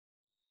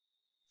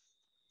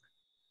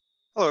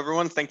Hello,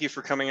 everyone. Thank you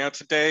for coming out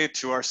today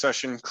to our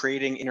session,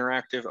 Creating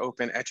Interactive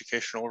Open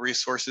Educational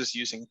Resources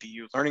Using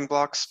BU Learning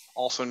Blocks,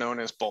 also known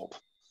as BULB.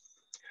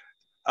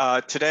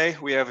 Today,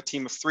 we have a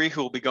team of 3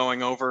 who will be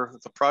going over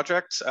the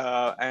project.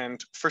 And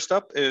first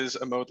up is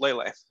Amod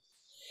Lele.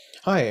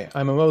 Hi,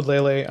 I'm Amod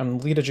Lele. I'm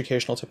lead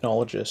educational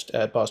technologist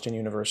at Boston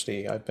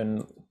University. I've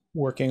been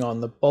working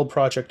on the Bulb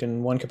project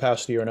in one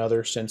capacity or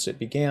another since it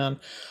began.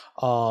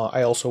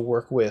 I also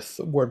work with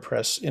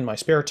WordPress in my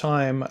spare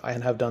time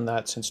and have done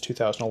that since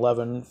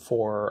 2011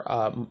 for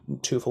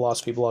 2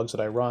 philosophy blogs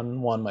that I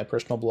run. One, my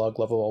personal blog,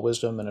 Love of All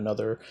Wisdom, and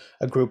another,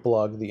 a group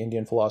blog, the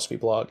Indian Philosophy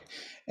blog.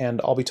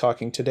 And I'll be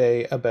talking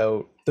today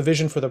about the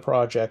vision for the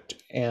project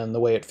and the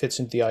way it fits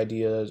into the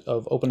idea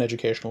of open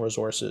educational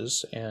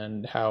resources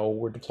and how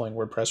we're deploying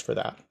WordPress for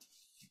that.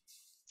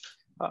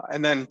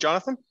 And then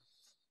Jonathan.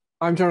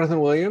 I'm Jonathan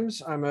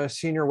Williams. I'm a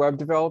senior web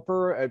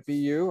developer at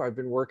BU. I've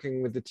been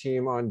working with the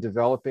team on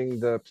developing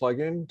the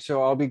plugin.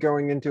 So I'll be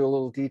going into a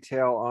little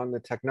detail on the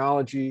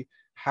technology,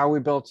 how we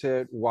built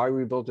it, why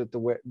we built it the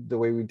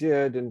way we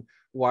did, and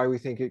why we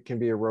think it can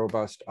be a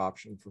robust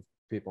option for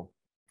people.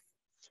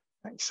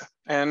 Thanks.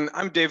 And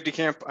I'm Dave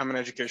DeCamp. I'm an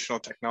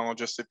educational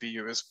technologist at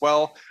BU as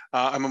well.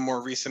 I'm a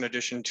more recent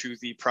addition to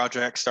the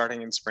project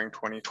starting in spring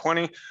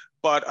 2020,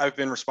 but I've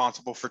been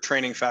responsible for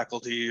training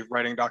faculty,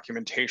 writing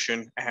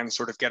documentation, and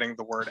sort of getting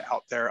the word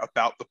out there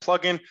about the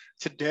plugin.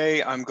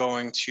 Today, I'm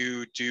going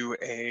to do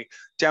a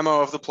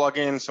demo of the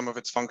plugin, some of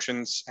its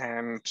functions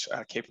and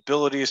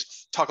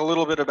capabilities, talk a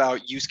little bit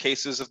about use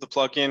cases of the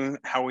plugin,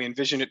 how we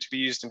envision it to be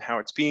used and how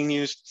it's being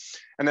used,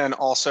 and then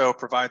also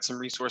provide some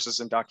resources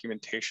and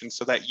documentation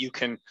so that you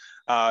can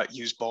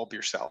use Bulb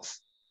yourself.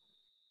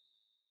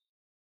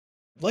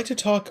 I'd like to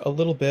talk a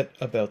little bit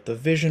about the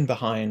vision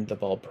behind the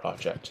Bulb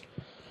project.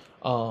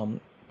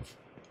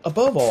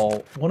 Above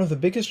all, one of the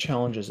biggest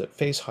challenges that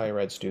face higher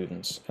ed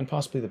students, and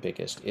possibly the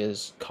biggest,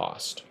 is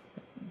cost.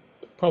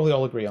 Probably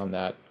all agree on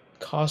that.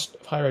 Cost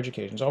of higher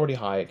education is already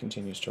high, it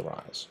continues to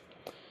rise.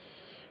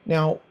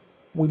 Now,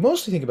 we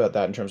mostly think about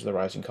that in terms of the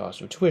rising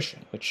cost of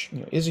tuition, which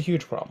is a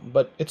huge problem,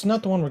 but it's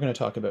not the one we're going to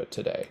talk about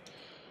today.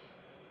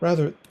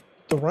 Rather,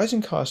 the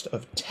rising cost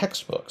of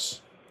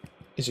textbooks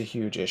is a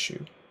huge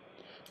issue.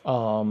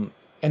 And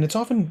it's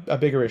often a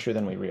bigger issue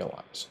than we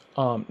realize.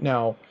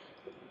 Now,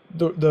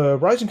 the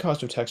rising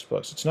cost of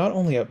textbooks, it's not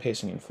only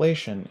outpacing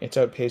inflation, it's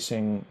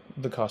outpacing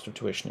the cost of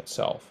tuition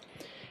itself.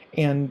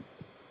 And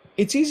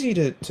it's easy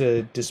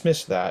to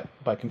dismiss that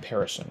by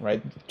comparison,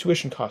 right?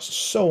 Tuition costs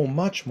so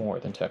much more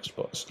than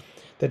textbooks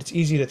that it's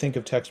easy to think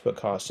of textbook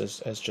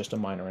costs as just a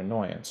minor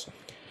annoyance.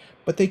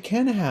 But they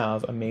can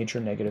have a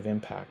major negative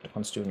impact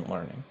on student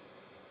learning.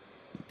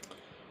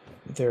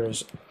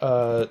 There's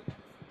a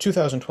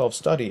 2012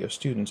 study of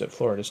students at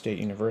Florida State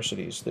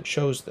universities that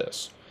shows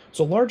this. It's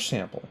a large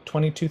sample,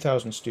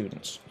 22,000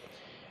 students.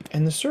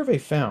 And the survey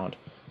found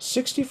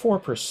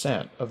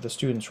 64% of the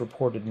students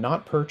reported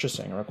not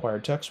purchasing a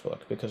required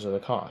textbook because of the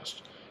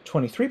cost.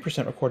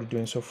 23% reported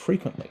doing so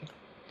frequently.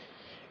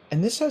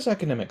 And this has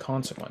academic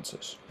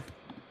consequences.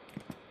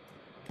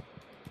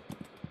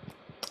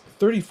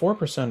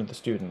 34% of the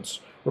students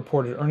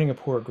reported earning a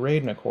poor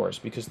grade in a course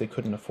because they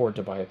couldn't afford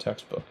to buy a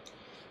textbook.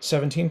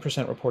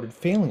 17% reported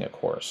failing a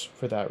course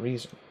for that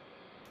reason.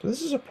 So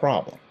this is a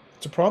problem.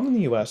 It's a problem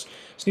in the US.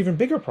 It's an even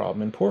bigger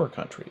problem in poorer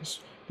countries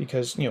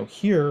because,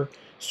 here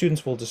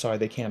students will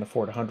decide they can't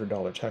afford a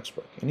 $100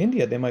 textbook. In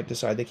India, they might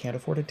decide they can't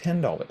afford a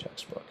 $10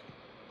 textbook.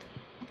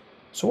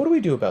 So what do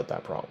we do about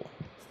that problem?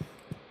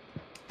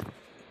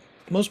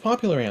 The most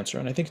popular answer,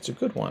 and I think it's a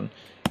good one,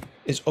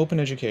 is open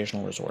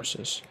educational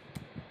resources.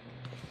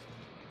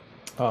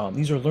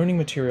 These are learning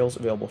materials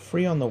available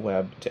free on the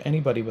web to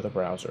anybody with a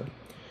browser.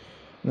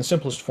 And the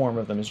simplest form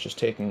of them is just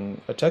taking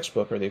a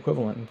textbook or the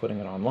equivalent and putting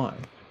it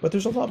online. But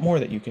there's a lot more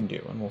that you can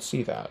do, and we'll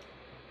see that.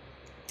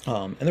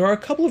 And there are a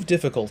couple of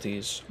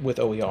difficulties with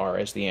OER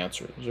as the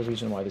answer. There's a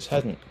reason why this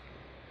hasn't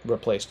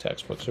replaced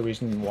textbooks, a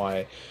reason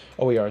why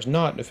OER is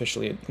not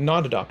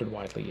adopted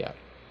widely yet.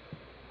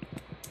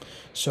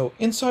 So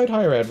Inside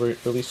Higher Ed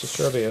released a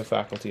survey of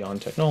faculty on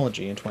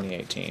technology in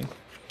 2018.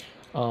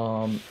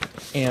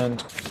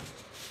 And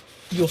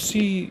you'll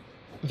see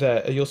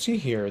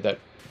here that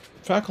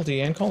faculty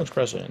and college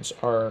presidents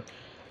are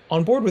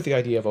on board with the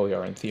idea of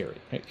OER in theory.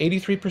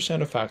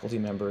 83% of faculty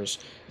members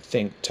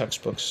think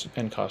textbooks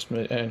and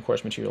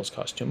course materials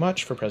cost too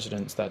much. For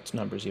presidents, that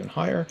number is even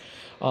higher.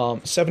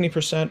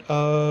 70%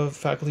 of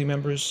faculty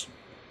members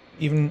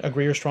even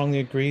agree or strongly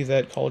agree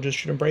that colleges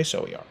should embrace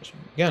OERs.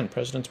 Again,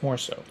 presidents more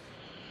so.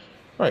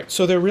 Right,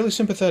 so they're really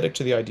sympathetic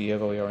to the idea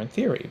of OER in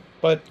theory,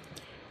 but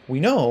we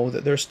know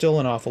that there's still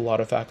an awful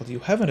lot of faculty who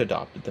haven't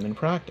adopted them in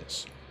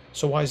practice.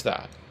 So why is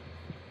that?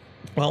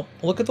 Well,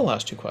 look at the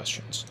last 2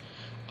 questions.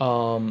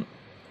 49%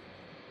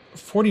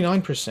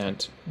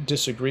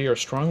 disagree or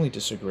strongly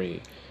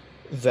disagree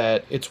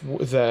that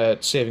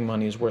saving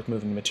money is worth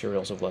moving to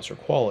materials of lesser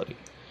quality.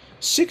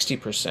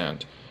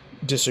 60%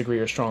 disagree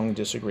or strongly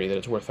disagree that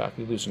it's worth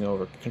faculty losing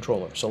over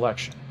control over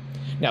selection.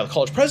 Now, the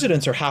college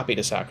presidents are happy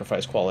to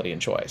sacrifice quality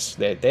and choice.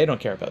 They don't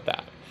care about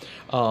that.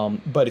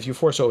 But if you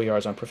force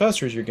OERs on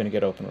professors, you're going to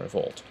get open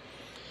revolt.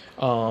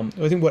 I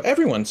think what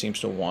everyone seems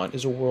to want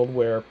is a world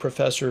where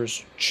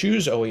professors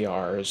choose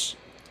OERs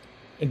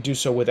and do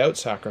so without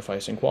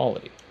sacrificing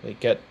quality. They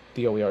get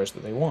the OERs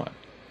that they want.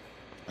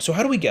 So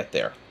how do we get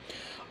there?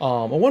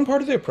 Well, one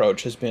part of the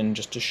approach has been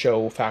just to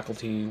show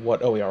faculty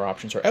what OER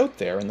options are out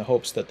there in the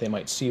hopes that they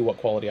might see what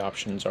quality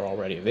options are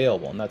already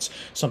available. And that's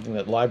something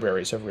that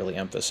libraries have really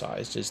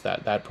emphasized, is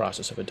that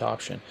process of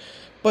adoption.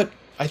 But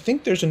I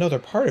think there's another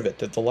part of it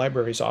that the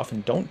libraries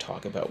often don't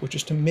talk about, which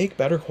is to make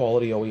better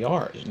quality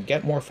OERs and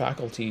get more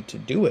faculty to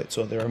do it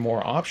so there are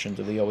more options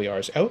of the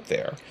OERs out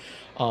there.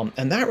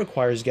 And that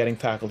requires getting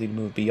faculty to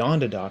move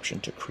beyond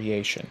adoption to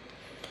creation.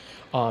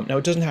 Now,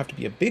 it doesn't have to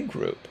be a big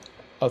group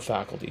of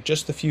faculty,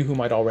 just the few who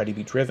might already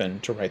be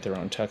driven to write their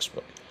own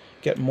textbook.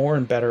 Get more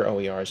and better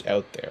OERs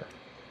out there.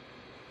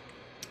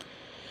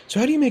 So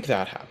how do you make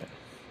that happen?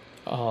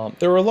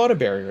 There are a lot of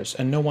barriers,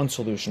 and no one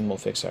solution will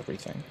fix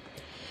everything.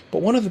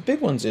 But one of the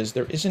big ones is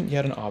there isn't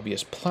yet an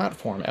obvious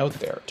platform out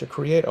there to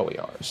create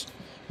OERs.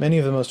 Many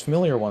of the most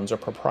familiar ones are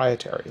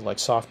proprietary, like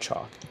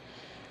SoftChalk.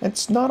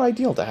 It's not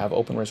ideal to have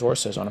open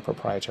resources on a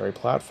proprietary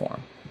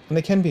platform, and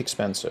they can be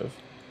expensive.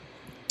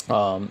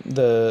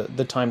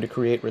 The time to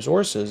create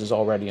resources is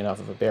already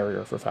enough of a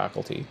barrier for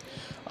faculty.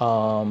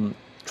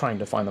 Trying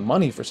to find the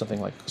money for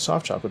something like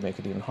SoftChalk would make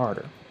it even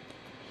harder.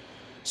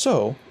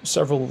 So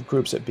several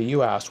groups at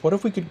BU asked, what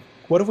if we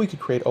could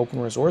create open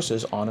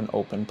resources on an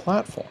open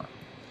platform?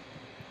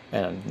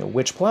 And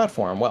which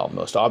platform? Well,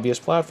 most obvious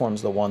platform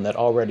is the one that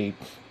already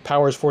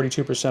powers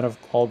 42% of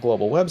all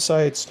global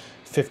websites,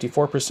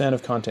 54%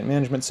 of content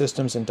management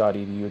systems and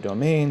 .edu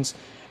domains,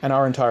 and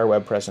our entire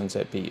web presence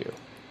at BU.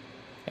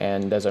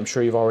 And as I'm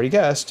sure you've already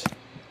guessed,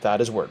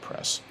 that is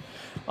WordPress.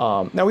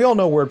 Now, we all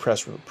know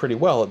WordPress pretty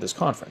well at this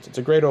conference. It's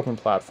a great open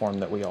platform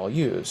that we all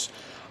use.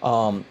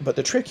 But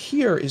the trick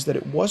here is that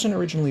it wasn't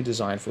originally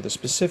designed for the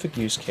specific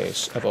use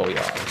case of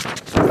OER.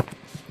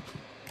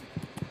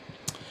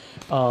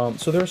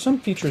 So there are some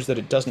features that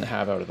it doesn't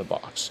have out of the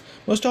box.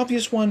 Most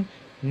obvious one,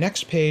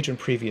 next page and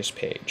previous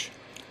page.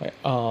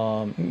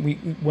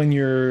 When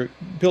you're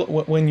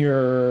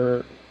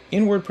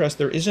in WordPress,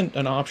 there isn't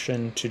an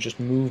option to just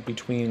move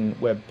between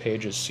web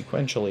pages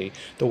sequentially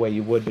the way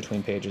you would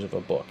between pages of a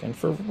book. And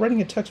for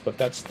writing a textbook,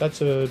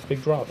 that's a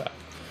big drawback.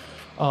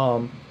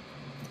 And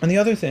the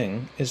other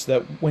thing is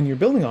that when you're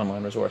building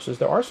online resources,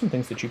 there are some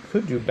things that you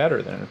could do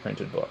better than in a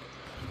printed book.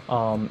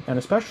 And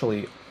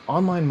especially,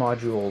 online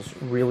modules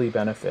really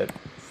benefit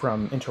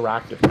from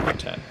interactive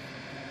content.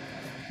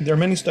 There are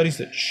many studies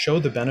that show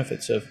the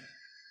benefits of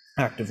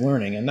active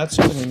learning, and that's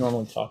something we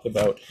normally talk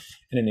about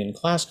in an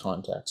in-class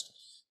context.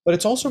 But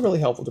it's also really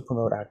helpful to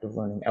promote active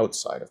learning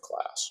outside of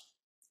class.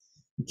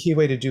 The key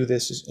way to do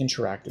this is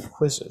interactive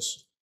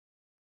quizzes.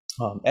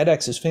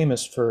 edX is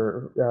famous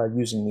for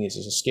using these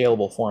as a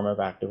scalable form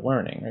of active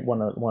learning. Right?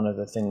 One of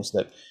the things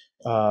that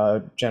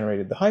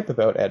generated the hype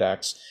about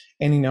edX,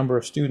 any number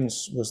of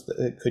students was that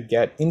it could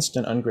get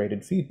instant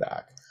ungraded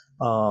feedback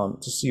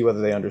to see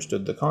whether they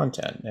understood the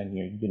content, and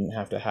you didn't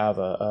have to have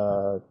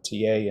a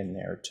TA in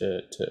there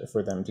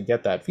for them to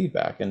get that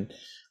feedback. And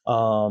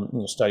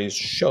studies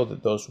show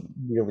that those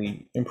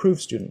really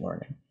improve student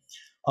learning.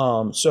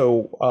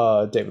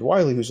 So David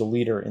Wiley, who's a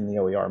leader in the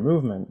OER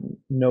movement,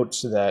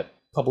 notes that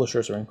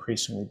publishers are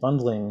increasingly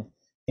bundling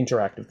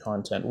interactive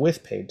content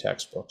with paid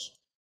textbooks.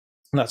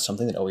 And that's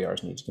something that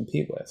OERs need to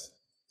compete with.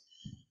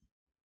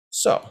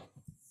 So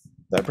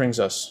that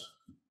brings us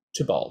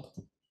to Bulb,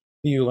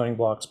 BU Learning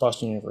Blocks,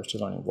 Boston University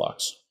Learning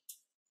Blocks.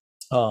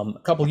 A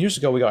couple of years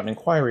ago, we got an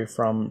inquiry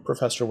from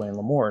Professor Wayne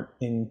Lamort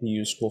in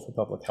BU School for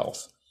Public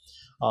Health.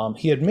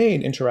 He had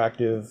made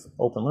interactive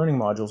open learning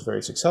modules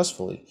very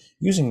successfully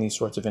using these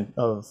sorts of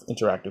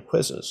interactive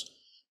quizzes,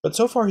 but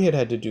so far he had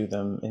had to do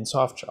them in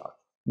SoftChalk.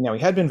 Now,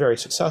 he had been very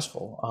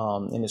successful.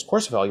 In his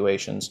course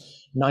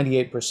evaluations,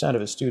 98%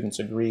 of his students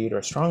agreed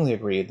or strongly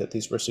agreed that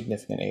these were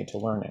significant aid to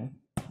learning.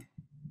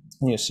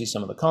 You see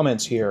some of the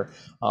comments here.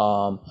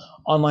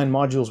 Online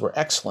modules were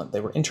excellent.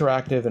 They were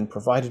interactive and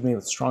provided me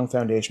with strong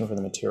foundation for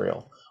the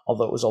material.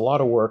 Although it was a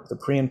lot of work, the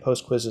pre and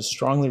post quizzes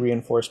strongly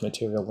reinforced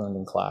material learned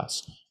in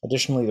class.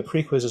 Additionally, the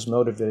pre-quizzes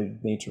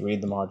motivated me to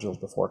read the modules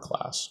before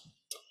class.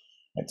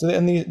 Right, so,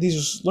 and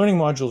these learning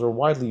modules are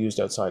widely used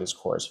outside his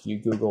course. If you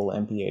Google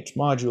MPH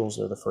modules,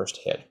 they're the first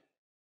hit.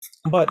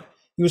 But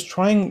he was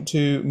trying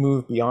to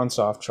move beyond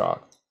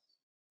SoftChalk.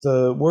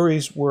 The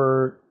worries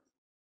were,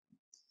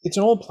 it's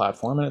an old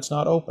platform and it's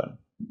not open.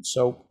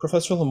 So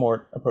Professor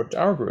Lamort approached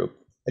our group,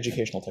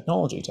 Educational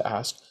Technology, to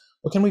ask,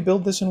 well, can we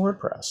build this in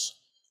WordPress?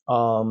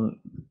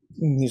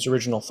 His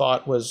original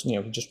thought was, he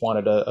just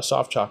wanted a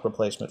SoftChalk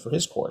replacement for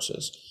his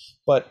courses.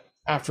 But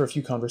after a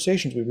few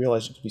conversations, we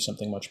realized it could be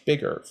something much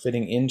bigger,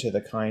 fitting into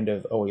the kind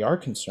of OER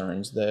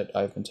concerns that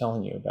I've been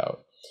telling you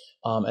about.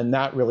 And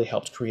that really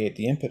helped create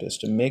the impetus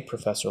to make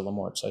Professor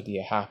Lamort's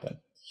idea happen.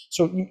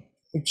 So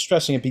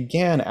stressing it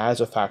began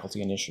as a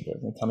faculty initiative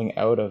and coming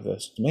out of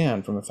this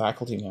demand from a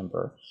faculty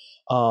member.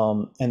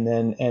 And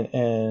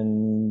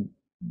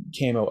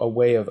became a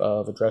way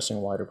of addressing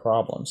wider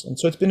problems. And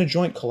so it's been a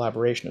joint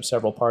collaboration of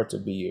several parts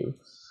of BU.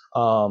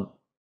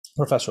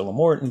 Professor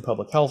Lamort in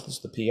public health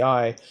is the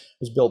PI. It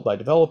was built by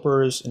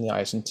developers in the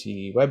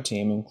IS&T web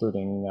team,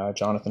 including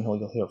Jonathan, who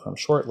you'll hear from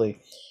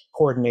shortly,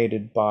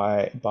 coordinated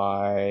by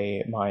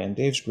my and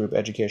Dave's group,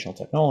 Educational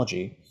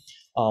Technology,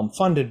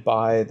 funded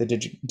by the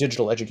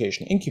Digital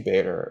Education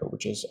Incubator,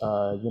 which is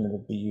a unit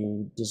of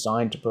BU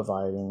designed to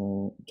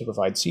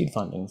provide seed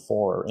funding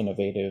for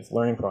innovative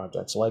learning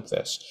projects like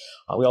this.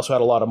 We also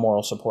had a lot of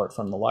moral support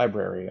from the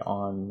library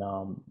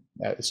on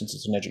since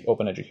it's an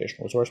open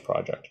educational resource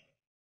project.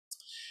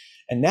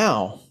 And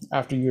now,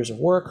 after years of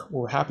work,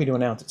 we're happy to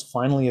announce it's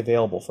finally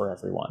available for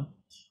everyone.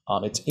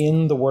 It's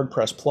in the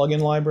WordPress plugin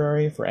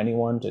library for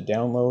anyone to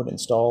download,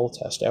 install,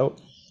 test out.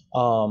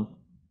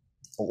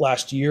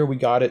 Last year, we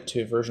got it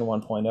to version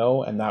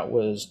 1.0, and that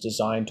was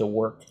designed to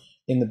work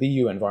in the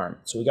BU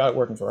environment. So we got it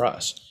working for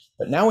us.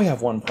 But now we have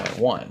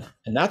 1.1,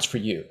 and that's for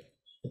you.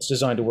 It's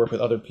designed to work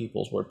with other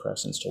people's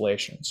WordPress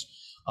installations.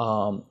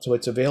 So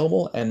it's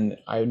available, and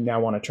I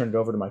now want to turn it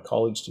over to my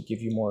colleagues to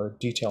give you more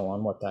detail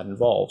on what that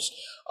involves.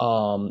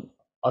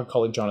 Our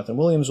colleague Jonathan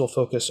Williams will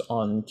focus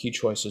on key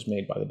choices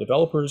made by the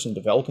developers in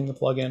developing the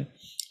plugin,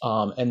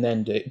 and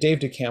then Dave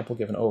DeCamp will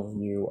give an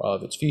overview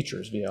of its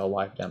features via a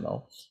live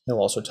demo. He'll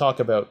also talk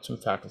about some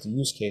faculty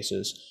use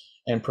cases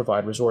and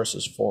provide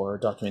resources for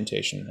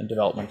documentation and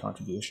development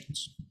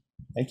contributions.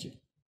 Thank you.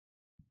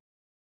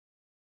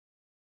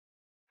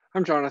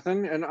 I'm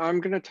Jonathan, and I'm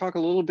going to talk a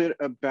little bit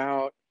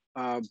about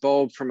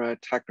Bulb from a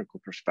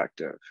technical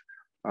perspective,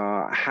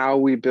 how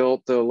we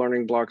built the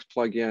Learning Blocks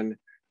plugin,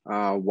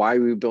 why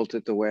we built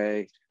it the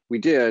way we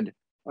did,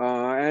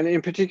 and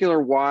in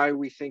particular, why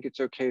we think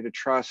it's okay to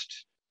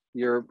trust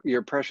your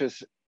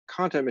precious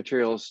content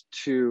materials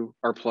to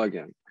our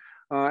plugin.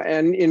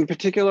 And in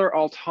particular,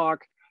 I'll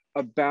talk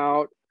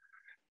about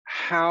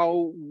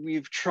how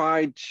we've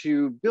tried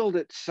to build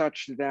it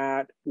such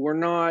that we're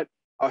not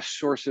a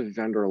source of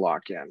vendor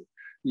lock-in.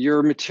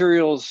 Your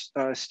materials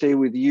stay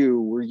with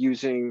you. We're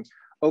using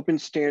open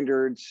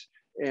standards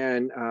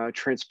and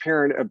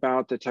transparent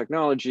about the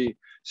technology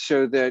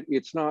so that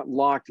it's not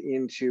locked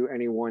into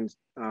any one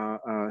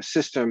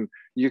system.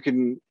 You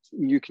can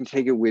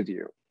take it with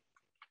you.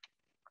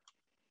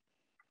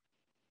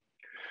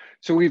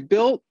 So we've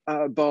built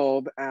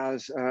Bulb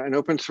as an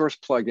open source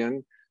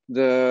plugin.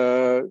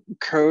 The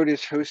code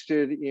is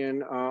hosted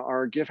in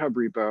our GitHub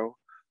repo.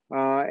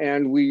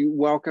 And we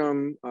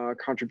welcome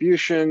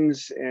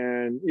contributions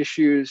and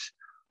issues.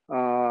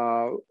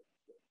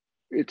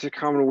 It's a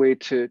common way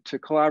to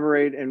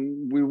collaborate,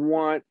 and we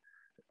want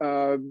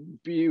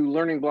BU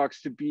Learning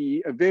Blocks to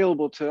be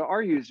available to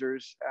our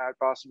users at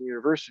Boston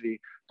University,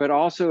 but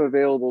also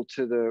available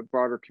to the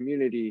broader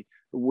community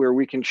where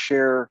we can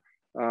share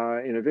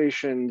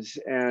innovations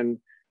and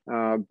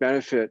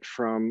benefit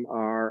from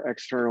our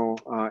external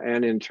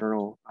and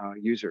internal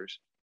users.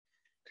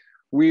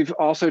 We've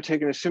also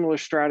taken a similar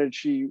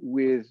strategy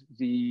with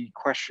the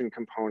question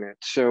component.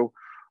 So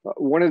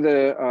one of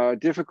the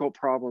difficult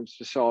problems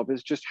to solve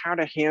is just how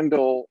to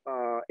handle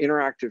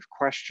interactive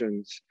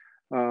questions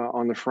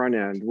on the front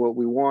end. What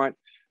we want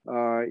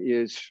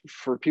is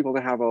for people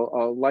to have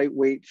a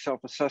lightweight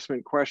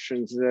self-assessment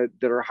questions that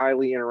are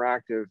highly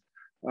interactive,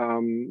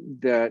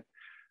 that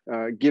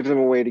give them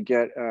a way to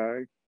get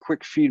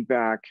quick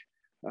feedback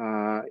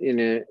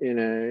in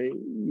a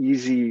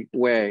easy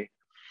way.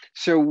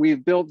 So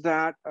we've built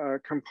that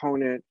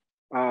component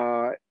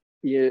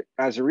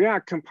as a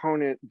React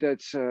component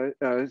that's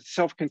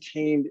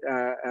self-contained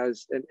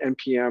as an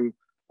NPM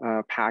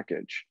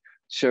package.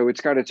 So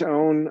it's got its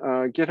own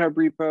GitHub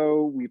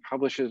repo. We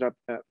publish it up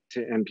to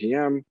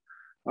NPM.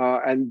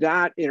 And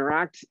that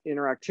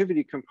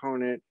interactivity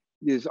component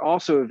is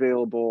also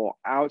available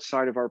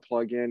outside of our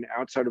plugin,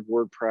 outside of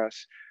WordPress.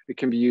 It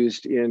can be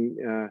used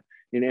in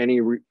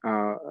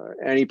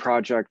any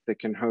project that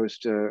can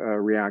host a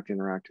React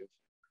interactive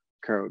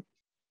code.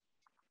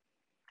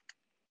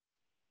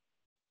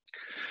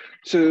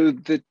 So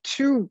the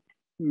two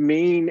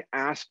main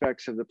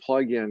aspects of the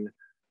plugin,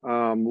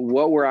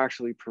 what we're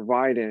actually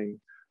providing,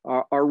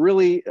 are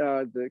really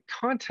the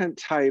content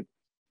type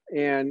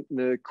and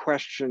the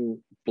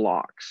question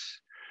blocks.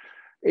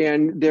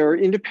 And they're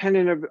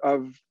independent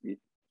of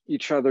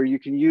each other. You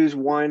can use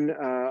one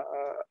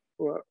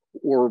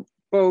or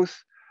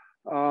both.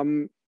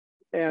 And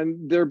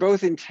they're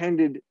both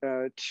intended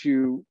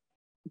to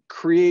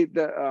create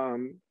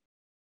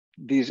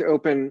these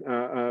open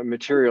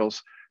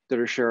materials that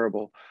are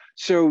shareable.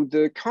 So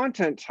the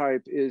content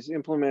type is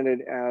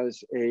implemented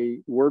as a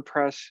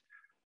WordPress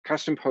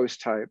custom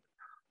post type.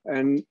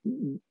 And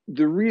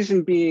the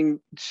reason being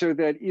so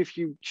that if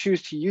you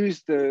choose to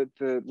use the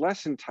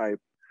lesson type,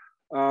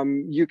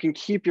 you can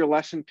keep your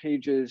lesson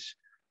pages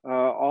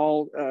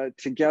all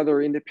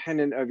together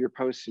independent of your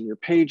posts and your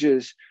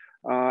pages,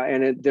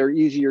 and they're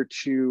easier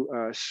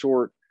to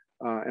sort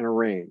and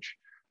arrange.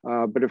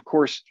 But of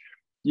course,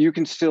 you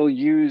can still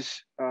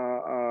use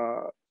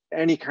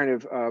any kind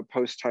of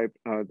post type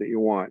that you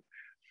want.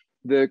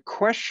 The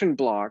question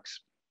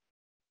blocks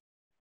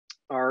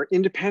are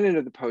independent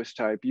of the post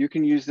type. You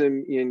can use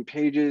them in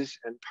pages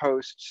and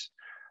posts,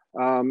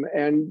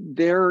 and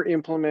they're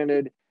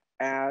implemented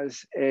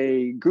as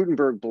a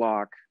Gutenberg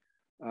block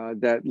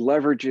that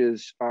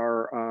leverages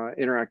our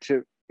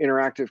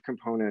interactive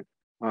component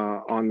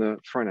on the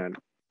front end.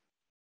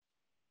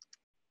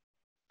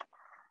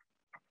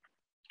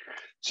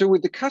 So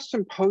with the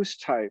custom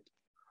post type,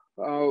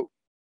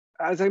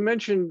 as I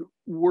mentioned,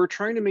 we're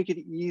trying to make it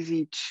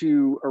easy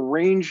to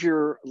arrange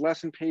your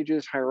lesson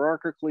pages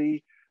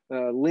hierarchically,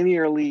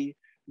 linearly.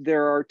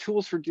 There are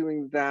tools for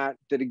doing that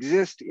that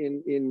exist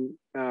in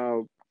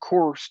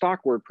core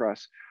stock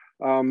WordPress,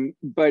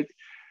 but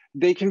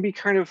they can be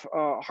kind of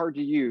hard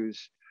to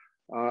use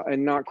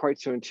and not quite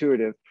so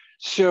intuitive.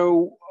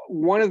 So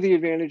one of the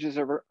advantages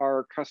of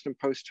our custom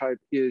post type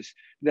is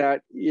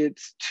that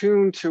it's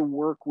tuned to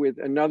work with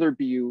another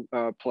BU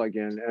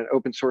plugin, an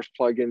open source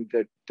plugin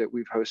that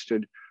we've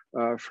hosted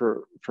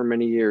for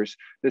many years,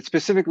 that's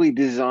specifically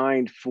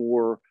designed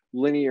for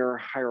linear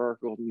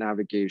hierarchical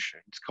navigation.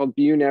 It's called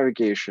BU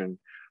navigation.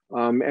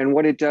 And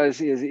what it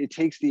does is it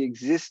takes the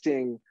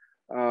existing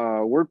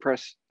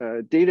WordPress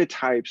data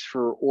types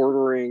for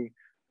ordering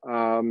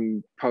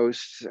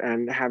posts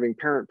and having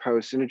parent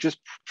posts, and it just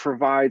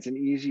provides an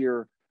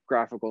easier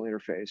graphical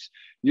interface.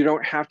 You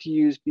don't have to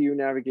use BU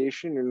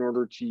navigation in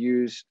order to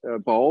use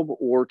Bulb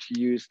or to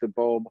use the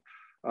Bulb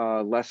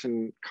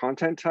lesson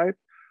content type.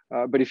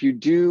 But if you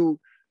do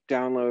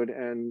download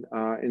and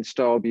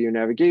install BU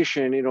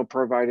navigation, it'll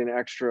provide an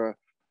extra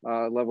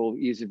level of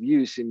ease of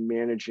use in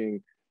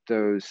managing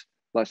those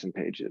lesson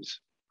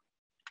pages.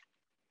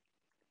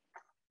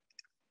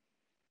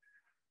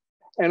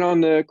 And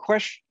on the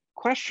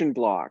question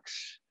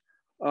blocks,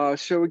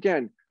 so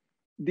again,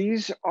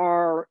 these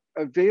are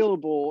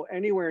available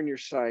anywhere in your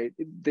site.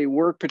 They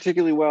work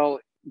particularly well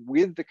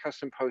with the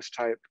custom post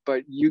type,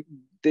 but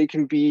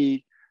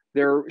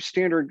they're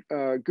standard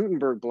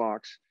Gutenberg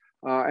blocks,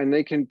 and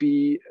they can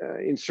be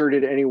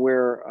inserted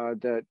anywhere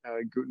that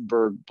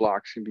Gutenberg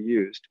blocks can be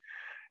used.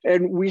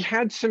 And we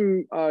had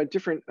some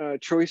different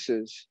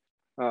choices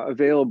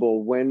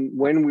available when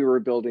we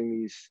were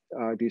building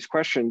these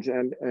questions,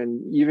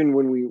 and even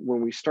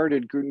when we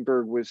started,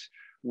 Gutenberg was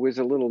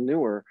a little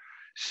newer.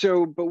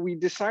 So, but we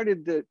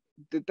decided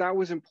that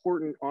was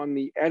important on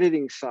the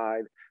editing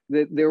side,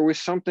 that there was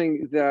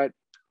something that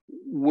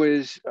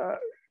was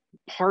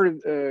part of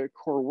the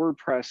core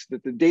WordPress,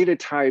 that the data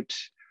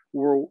types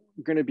were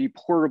going to be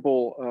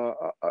portable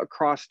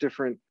across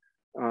different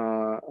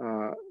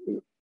WordPress,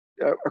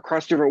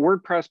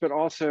 but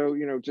also,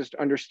 just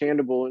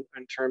understandable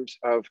in terms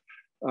of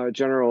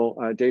general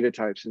data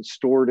types and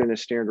stored in a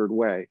standard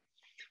way.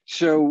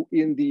 So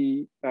in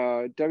the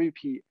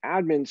WP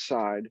admin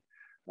side,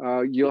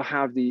 you'll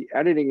have the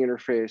editing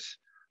interface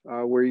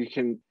where you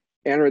can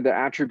enter the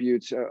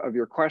attributes of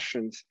your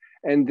questions.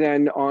 And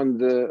then on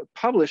the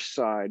publish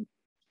side,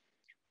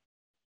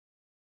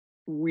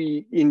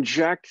 we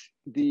inject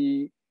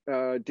the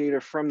data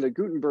from the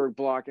Gutenberg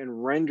block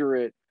and render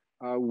it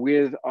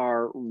with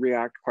our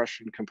React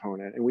question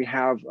component. And we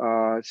have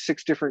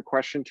 6 different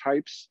question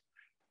types.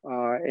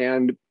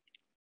 And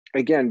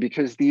again,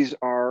 because these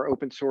are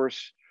open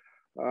source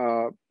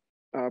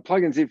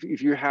plugins,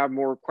 if you have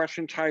more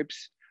question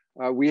types,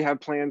 we have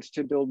plans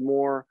to build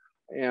more,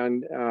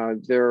 and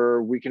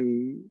we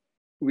can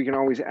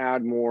always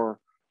add more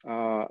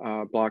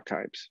block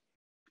types.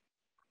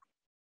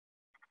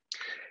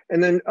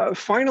 And then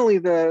finally,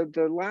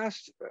 the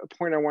last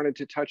point I wanted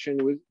to touch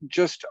on was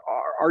just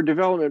our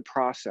development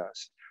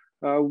process.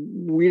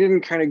 We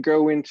didn't kind of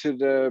go into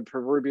the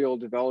proverbial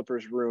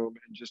developer's room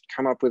and just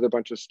come up with a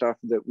bunch of stuff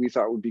that we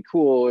thought would be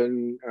cool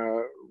and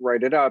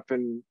write it up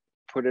and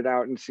put it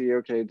out and see,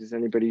 okay, does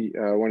anybody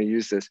want to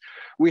use this?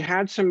 We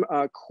had some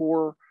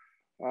core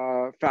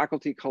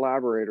faculty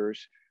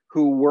collaborators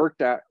who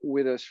worked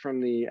with us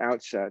from the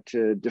outset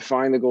to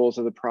define the goals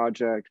of the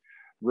project,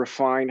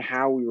 refine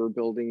how we were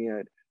building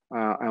it,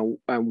 and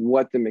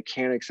what the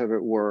mechanics of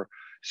it were.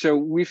 So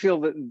we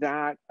feel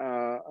that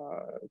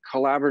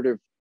collaborative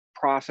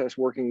process,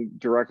 working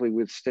directly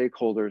with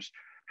stakeholders,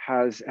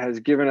 has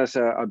given us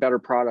a better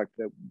product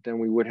than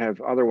we would have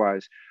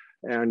otherwise.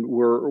 And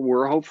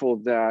we're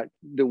hopeful that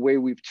the way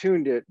we've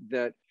tuned it,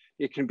 that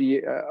it can be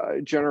a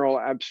general,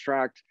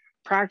 abstract,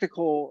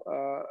 practical,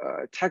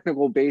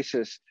 technical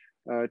basis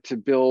to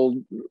build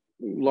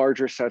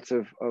larger sets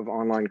of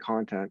online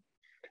content.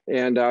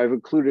 And I've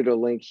included a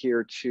link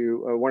here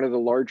to one of the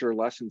larger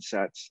lesson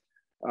sets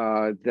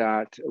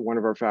that one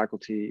of our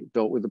faculty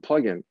built with the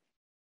plugin.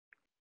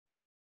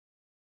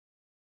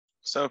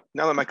 So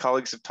now that my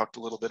colleagues have talked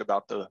a little bit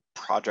about the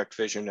project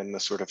vision and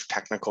the sort of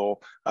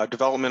technical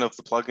development of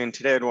the plugin,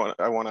 today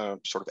I want to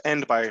sort of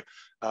end by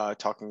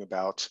talking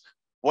about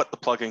what the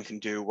plugin can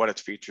do, what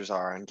its features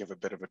are, and give a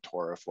bit of a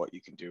tour of what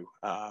you can do,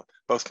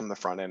 both from the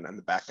front end and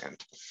the back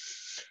end.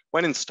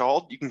 When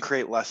installed, you can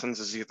create lessons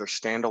as either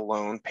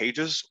standalone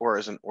pages or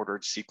as an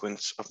ordered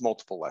sequence of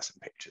multiple lesson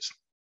pages.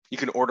 You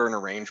can order and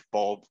arrange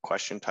bulb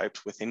question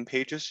types within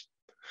pages.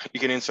 You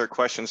can insert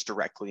questions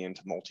directly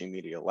into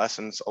multimedia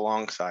lessons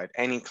alongside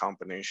any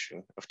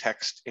combination of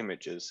text,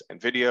 images, and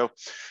video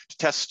to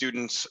test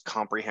students'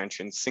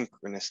 comprehension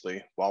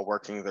synchronously while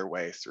working their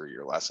way through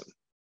your lesson.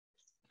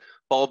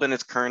 Bulb in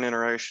its current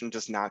iteration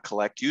does not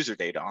collect user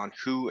data on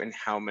who and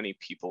how many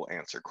people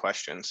answer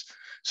questions.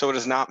 So it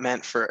is not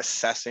meant for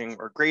assessing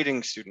or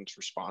grading students'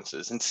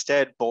 responses.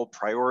 Instead, Bulb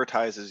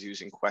prioritizes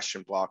using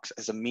question blocks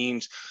as a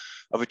means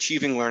of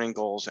achieving learning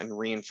goals and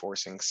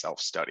reinforcing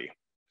self-study.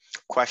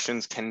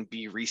 Questions can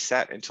be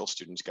reset until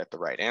students get the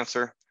right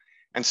answer,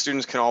 and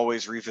students can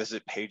always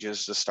revisit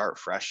pages to start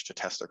fresh to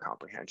test their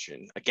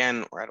comprehension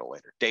again or at a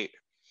later date.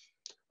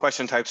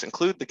 Question types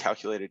include the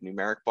calculated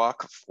numeric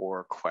block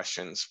for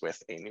questions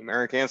with a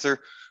numeric answer,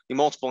 the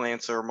multiple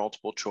answer,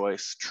 multiple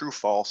choice, true,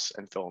 false,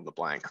 and fill in the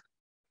blank.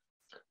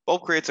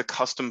 Bulb creates a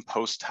custom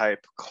post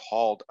type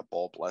called a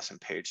Bulb lesson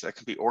page that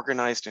can be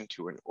organized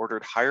into an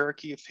ordered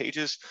hierarchy of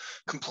pages,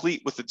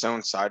 complete with its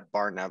own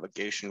sidebar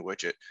navigation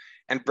widget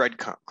and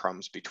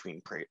breadcrumbs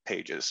between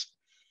pages.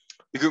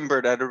 The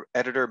Gutenberg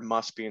editor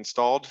must be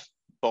installed.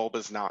 Bulb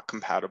is not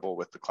compatible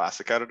with the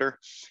classic editor.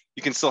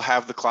 You can still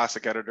have the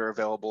classic editor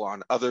available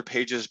on other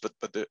pages, but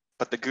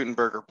the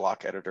Gutenberg or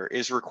block editor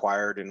is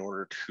required in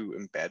order to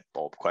embed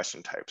Bulb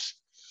question types.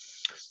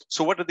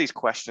 So what do these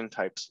question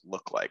types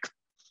look like?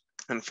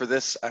 And for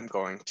this, I'm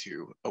going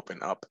to open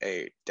up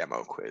a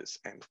demo quiz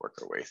and work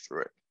our way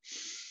through it.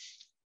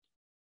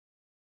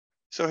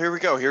 So here we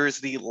go. Here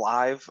is the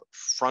live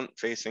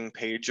front-facing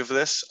page of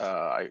this.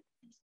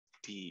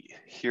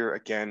 Here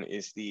again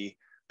is the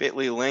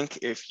bit.ly link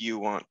if you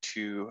want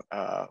to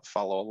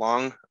follow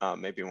along.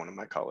 Maybe one of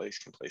my colleagues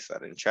can place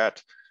that in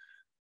chat.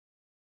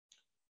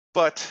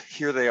 But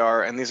here they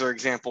are, and these are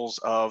examples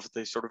of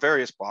the sort of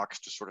various blocks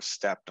just sort of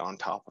stepped on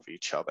top of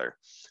each other.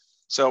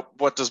 So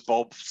what does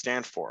Bulb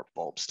stand for?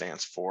 Bulb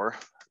stands for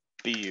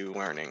BU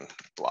Learning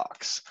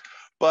Blocks.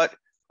 But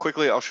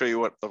quickly, I'll show you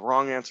what the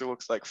wrong answer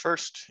looks like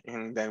first,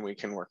 and then we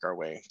can work our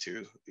way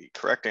to the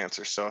correct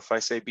answer. So if I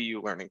say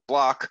BU Learning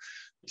Block,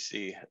 you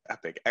see a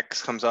big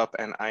X comes up,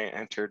 and I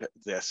entered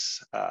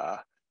this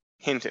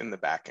hint in the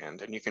back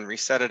end, and you can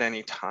reset at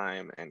any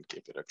time and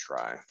give it a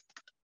try.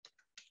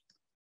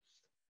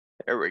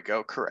 There we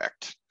go,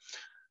 correct.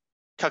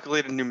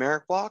 Calculated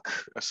numeric block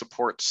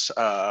supports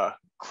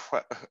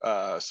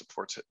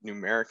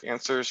numeric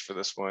answers. For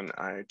this one,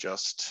 I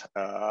just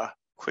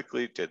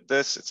quickly did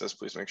this. It says,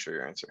 please make sure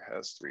your answer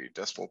has 3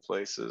 decimal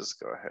places.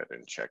 Go ahead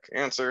and check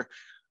answer.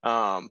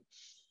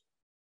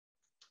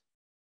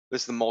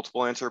 This is the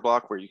multiple answer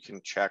block where you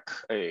can check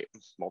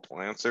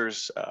multiple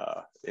answers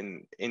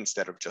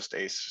instead of just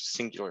a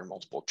singular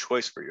multiple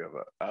choice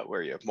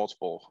where you have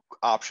multiple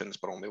options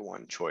but only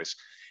one choice.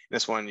 In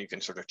this one, you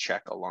can sort of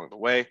check along the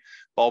way.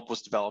 Bulb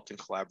was developed in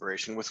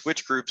collaboration with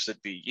which groups at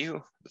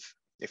BU?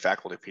 The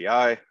Faculty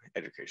PI,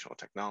 Educational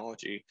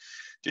Technology,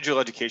 Digital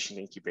Education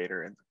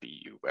Incubator, and the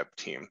BU Web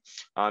team.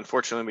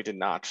 Unfortunately, we did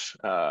not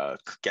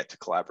get to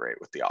collaborate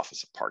with the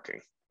Office of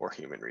Parking or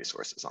Human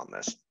Resources on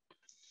this.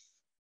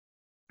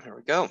 There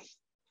we go.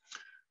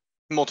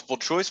 Multiple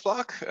choice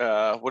block.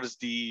 What is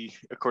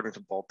according to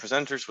Bulb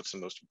presenters, what's the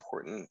most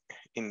important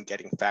in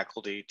getting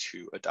faculty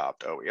to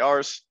adopt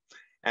OERs?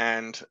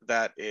 And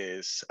that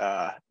is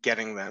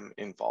getting them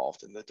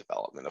involved in the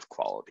development of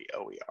quality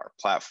OER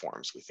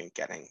platforms. We think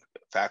getting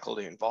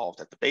faculty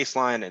involved at the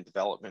baseline and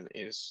development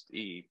is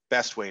the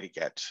best way to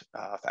get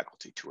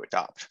faculty to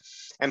adopt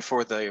and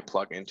for the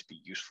plugin to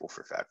be useful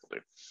for faculty.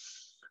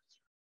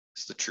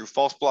 It's the true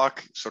false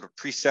block, sort of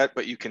preset,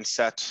 but you can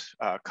set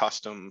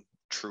custom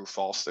true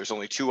false. There's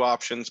only 2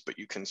 options, but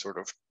you can sort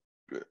of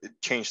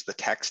change the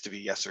text to be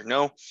yes or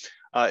no.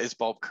 Is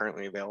Bulb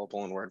currently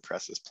available in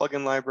WordPress's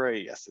plugin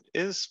library? Yes, it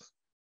is.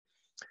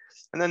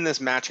 And then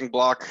this matching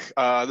block,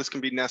 this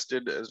can be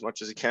nested as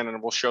much as you can,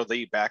 and we'll show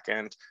the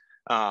backend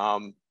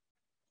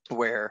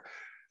where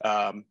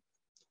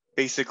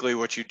basically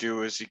what you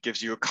do is it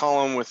gives you a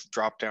column with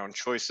drop-down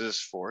choices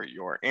for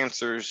your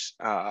answers,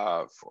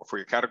 for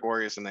your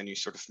categories, and then you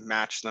sort of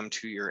match them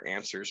to your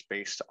answers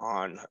based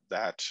on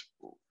that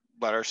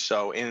letter.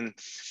 So in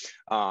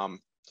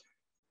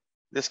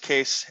this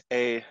case,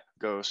 A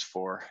goes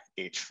for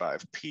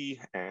H5P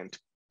and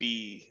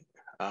B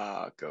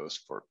goes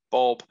for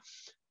Bulb.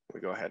 We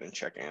go ahead and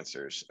check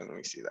answers and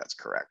we see that's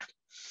correct.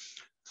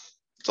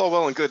 It's all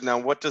well and good. Now,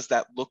 what does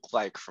that look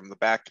like from the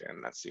back end?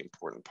 That's the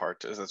important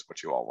part, is that's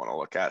what you all want to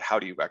look at. How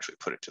do you actually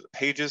put it to the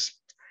pages?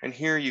 And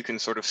here you can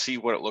sort of see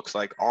what it looks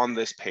like on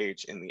this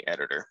page in the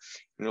editor.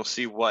 And you'll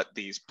see what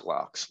these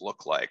blocks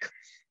look like.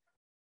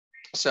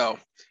 So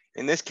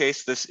in this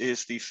case, this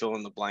is the fill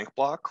in the blank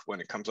block. When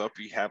it comes up,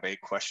 you have a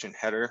question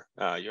header,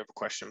 you have a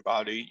question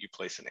body, you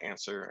place an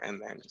answer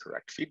and then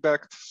correct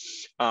feedback.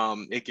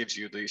 It gives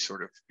you the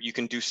sort of, you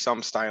can do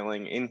some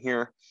styling in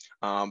here,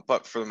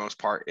 but for the most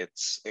part,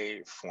 it's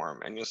a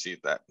form. And you'll see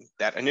that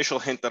that initial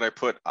hint that I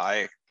put,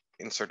 I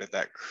inserted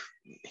that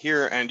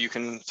here, and you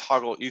can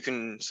toggle, you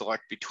can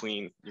select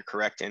between your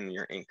correct and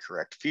your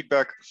incorrect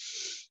feedback.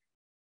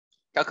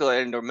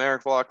 Calculated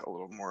numeric block, a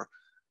little more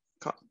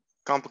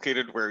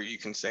complicated, where you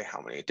can say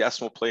how many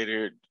decimal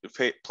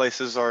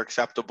places are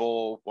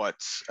acceptable,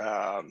 what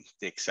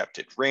the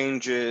accepted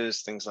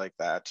ranges, things like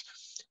that.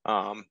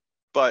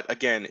 But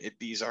again,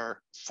 these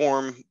are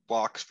form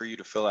blocks for you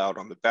to fill out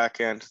on the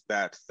back end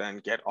that then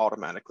get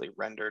automatically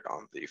rendered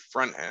on the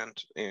front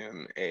end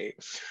in a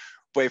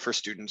way for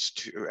students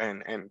to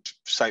and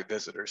site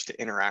visitors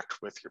to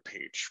interact with your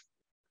page.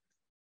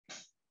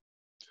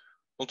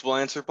 Multiple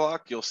answer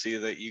block, you'll see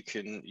that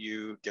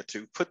you get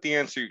to put the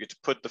answer, you get to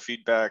put the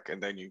feedback,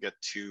 and then you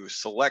get to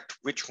select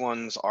which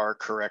ones are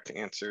correct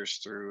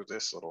answers through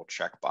this little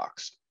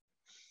checkbox.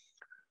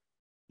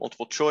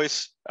 Multiple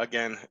choice,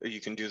 again, you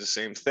can do the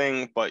same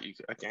thing, but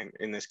again,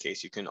 in this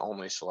case, you can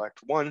only select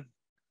one.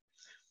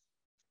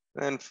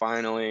 And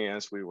finally,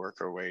 as we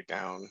work our way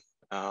down,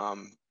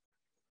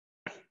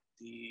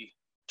 the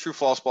true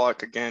false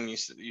block, again, you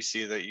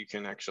see that you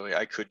can actually,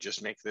 I could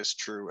just make this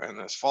true and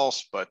this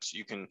false, but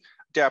you can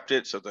adapt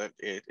it so that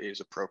it is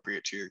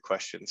appropriate to your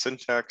question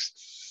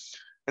syntax.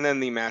 And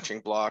then the matching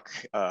block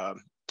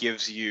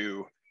gives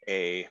you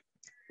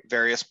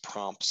various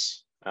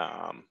prompts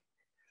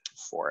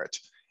for it.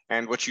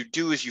 And what you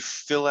do is you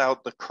fill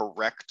out the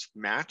correct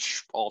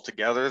match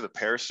altogether, the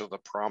pair, so the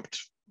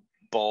prompt,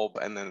 bulb,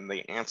 and then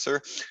the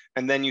answer.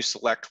 And then you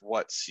select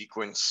what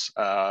sequence,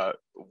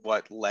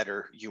 what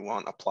letter you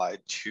want applied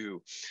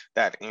to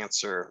that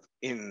answer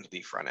in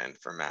the front end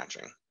for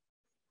matching.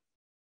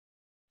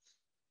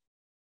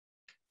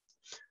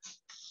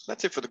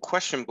 That's it for the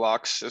question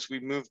blocks. As we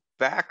move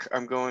back,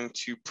 I'm going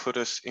to put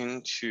us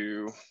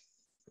into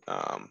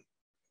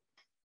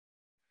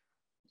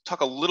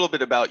talk a little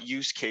bit about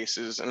use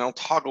cases, and I'll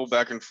toggle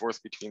back and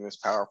forth between this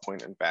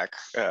PowerPoint and back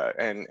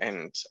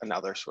and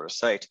another sort of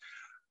site.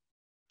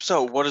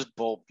 So what is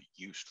Bulb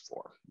used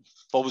for?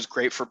 Bulb is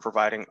great for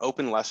providing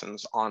open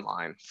lessons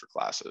online for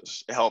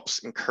classes. It helps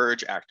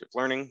encourage active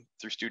learning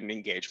through student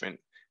engagement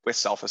with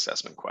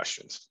self-assessment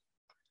questions.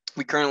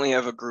 We currently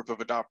have a group of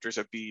adopters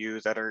at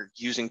BU that are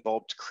using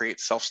Bulb to create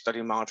self-study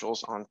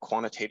modules on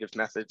quantitative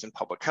methods in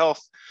public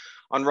health,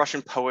 on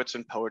Russian poets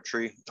and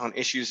poetry, on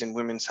issues in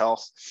women's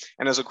health,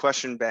 and as a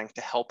question bank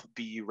to help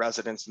BU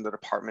residents in the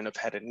Department of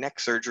Head and Neck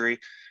Surgery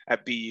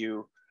at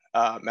BU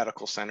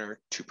Medical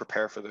Center to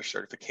prepare for their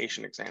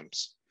certification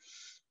exams.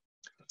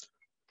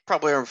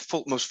 Probably our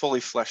most fully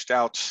fleshed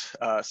out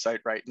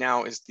site right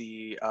now is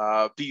the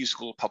BU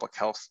School of Public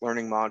Health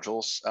learning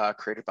modules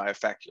created by a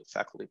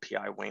faculty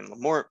PI, Wayne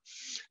Lamort.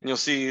 And you'll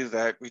see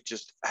that we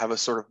just have a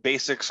sort of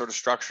basic sort of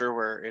structure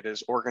where it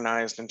is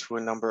organized into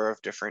a number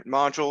of different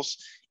modules.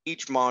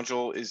 Each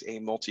module is a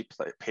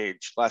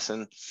multi-page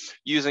lesson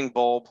using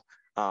Bulb.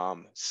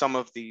 Some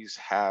of these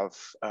have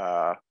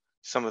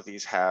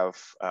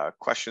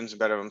questions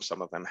embedded in them.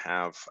 Some of them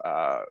have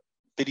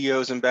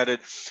videos embedded.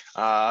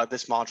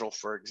 This module,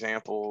 for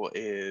example,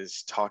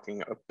 is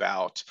talking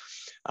about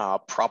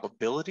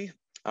probability.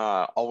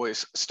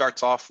 Always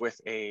starts off with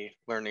a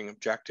learning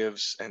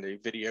objectives and a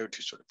video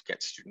to sort of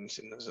get students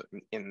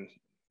in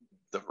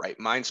the right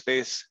mind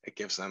space. It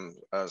gives them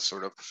a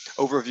sort of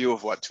overview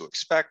of what to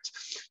expect.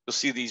 You'll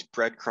see these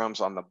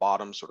breadcrumbs on the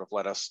bottom sort of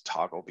let us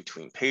toggle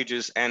between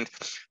pages, and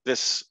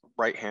this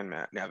right-hand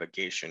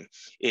navigation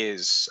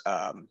is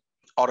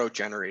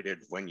auto-generated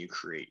when you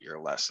create your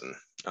lesson,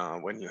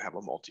 when you have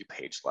a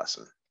multi-page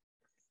lesson.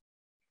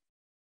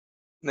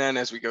 And then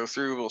as we go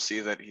through, we'll see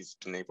that he's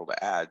been able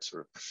to add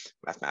sort of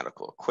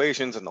mathematical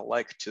equations and the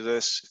like to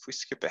this. If we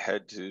skip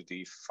ahead to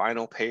the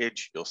final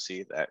page, you'll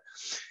see that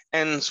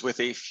ends with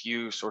a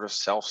few sort of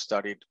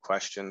self-studied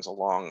questions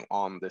along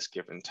on this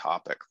given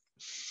topic.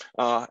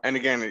 And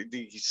again,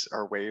 these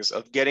are ways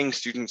of getting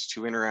students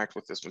to interact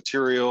with this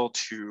material,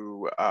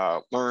 to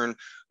learn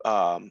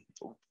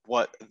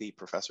what the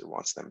professor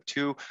wants them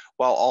to,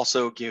 while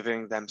also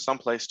giving them some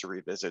place to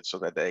revisit so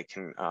that they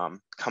can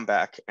come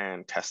back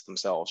and test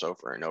themselves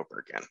over and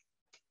over again.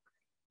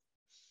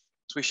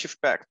 So we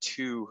shift back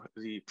to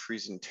the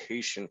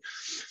presentation.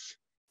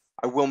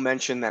 I will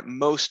mention that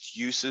most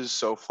uses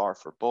so far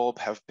for Bulb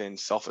have been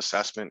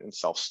self-assessment and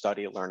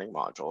self-study learning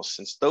modules,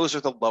 since those are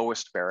the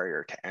lowest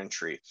barrier to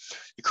entry.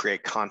 You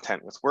create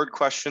content with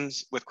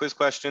quiz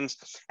questions,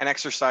 and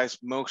exercise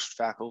most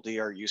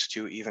faculty are used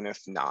to, even if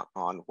not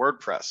on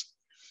WordPress.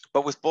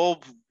 But with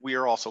Bulb, we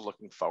are also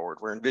looking forward.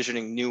 We're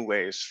envisioning new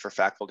ways for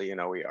faculty and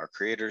OER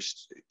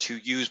creators to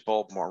use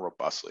Bulb more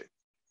robustly.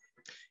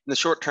 In the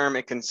short term,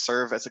 it can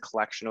serve as a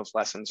collection of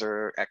lessons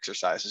or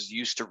exercises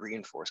used to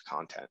reinforce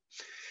content.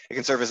 It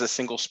can serve as a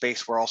single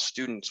space where all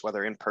students,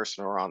 whether in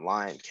person or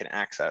online, can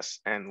access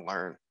and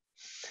learn.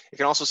 It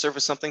can also serve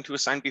as something to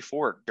assign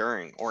before,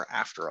 during, or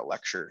after a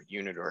lecture,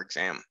 unit, or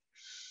exam.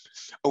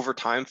 Over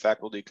time,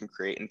 faculty can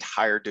create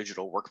entire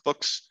digital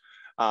workbooks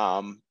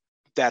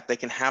that they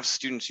can have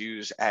students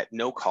use at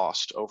no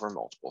cost over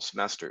multiple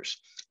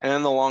semesters. And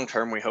in the long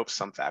term, we hope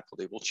some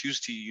faculty will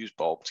choose to use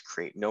Bulb to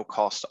create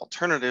no-cost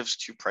alternatives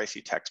to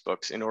pricey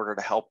textbooks in order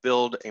to help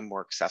build a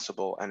more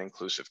accessible and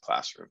inclusive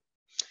classroom.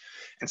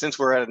 And since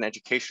we're at an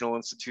educational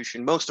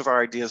institution, most of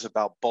our ideas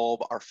about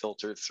Bulb are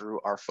filtered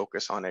through our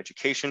focus on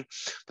education,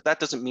 but that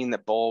doesn't mean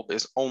that Bulb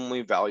is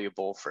only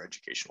valuable for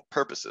educational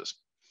purposes.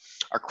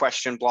 Our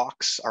question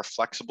blocks are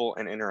flexible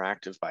and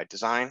interactive by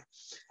design.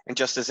 And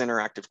just as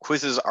interactive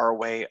quizzes are a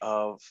way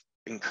of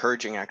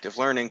encouraging active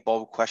learning,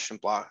 Bulb question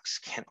blocks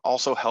can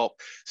also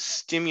help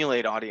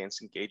stimulate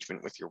audience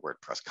engagement with your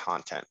WordPress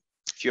content.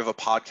 If you have a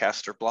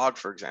podcast or blog,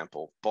 for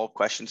example, Bulb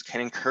questions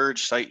can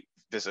encourage site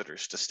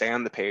visitors to stay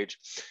on the page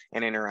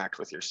and interact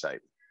with your site.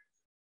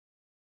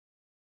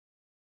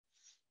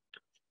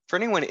 For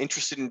anyone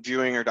interested in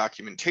viewing our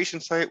documentation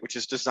site, which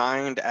is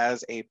designed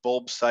as a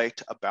Bulb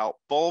site about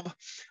Bulb,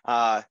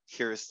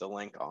 here's the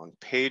link on the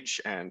page,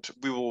 and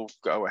we will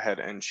go ahead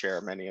and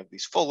share many of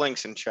these full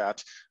links in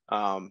chat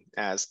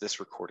as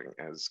this recording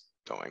is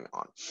going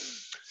on.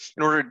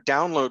 In order to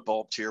download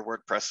Bulb to your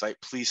WordPress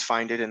site, please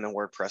find it in the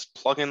WordPress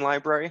plugin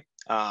library.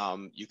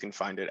 You can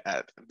find it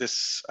at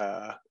this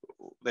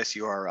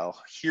URL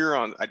here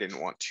on. I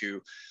didn't want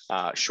to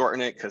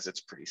shorten it because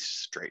it's pretty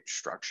straight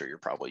structure. You're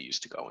probably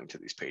used to going to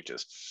these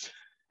pages.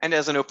 And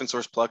as an open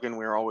source plugin,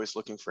 we're always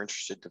looking for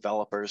interested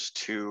developers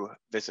to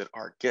visit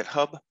our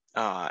GitHub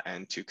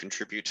and to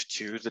contribute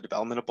to the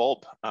development of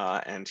Bulb.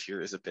 And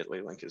here is a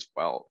bit.ly link as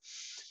well.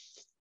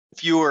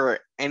 If you or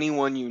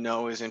anyone you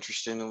know is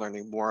interested in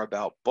learning more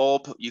about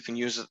Bulb, you can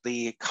use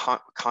the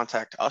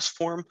contact us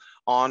form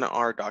on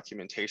our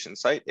documentation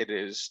site. It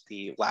is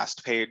the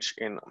last page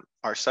in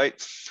our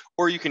site,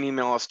 or you can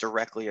email us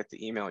directly at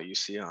the email you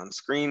see on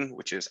screen,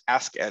 which is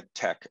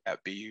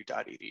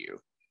askedtech@bu.edu.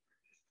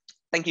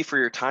 Thank you for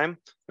your time.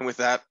 And with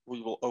that,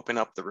 we will open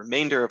up the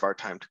remainder of our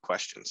time to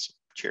questions.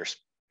 Cheers.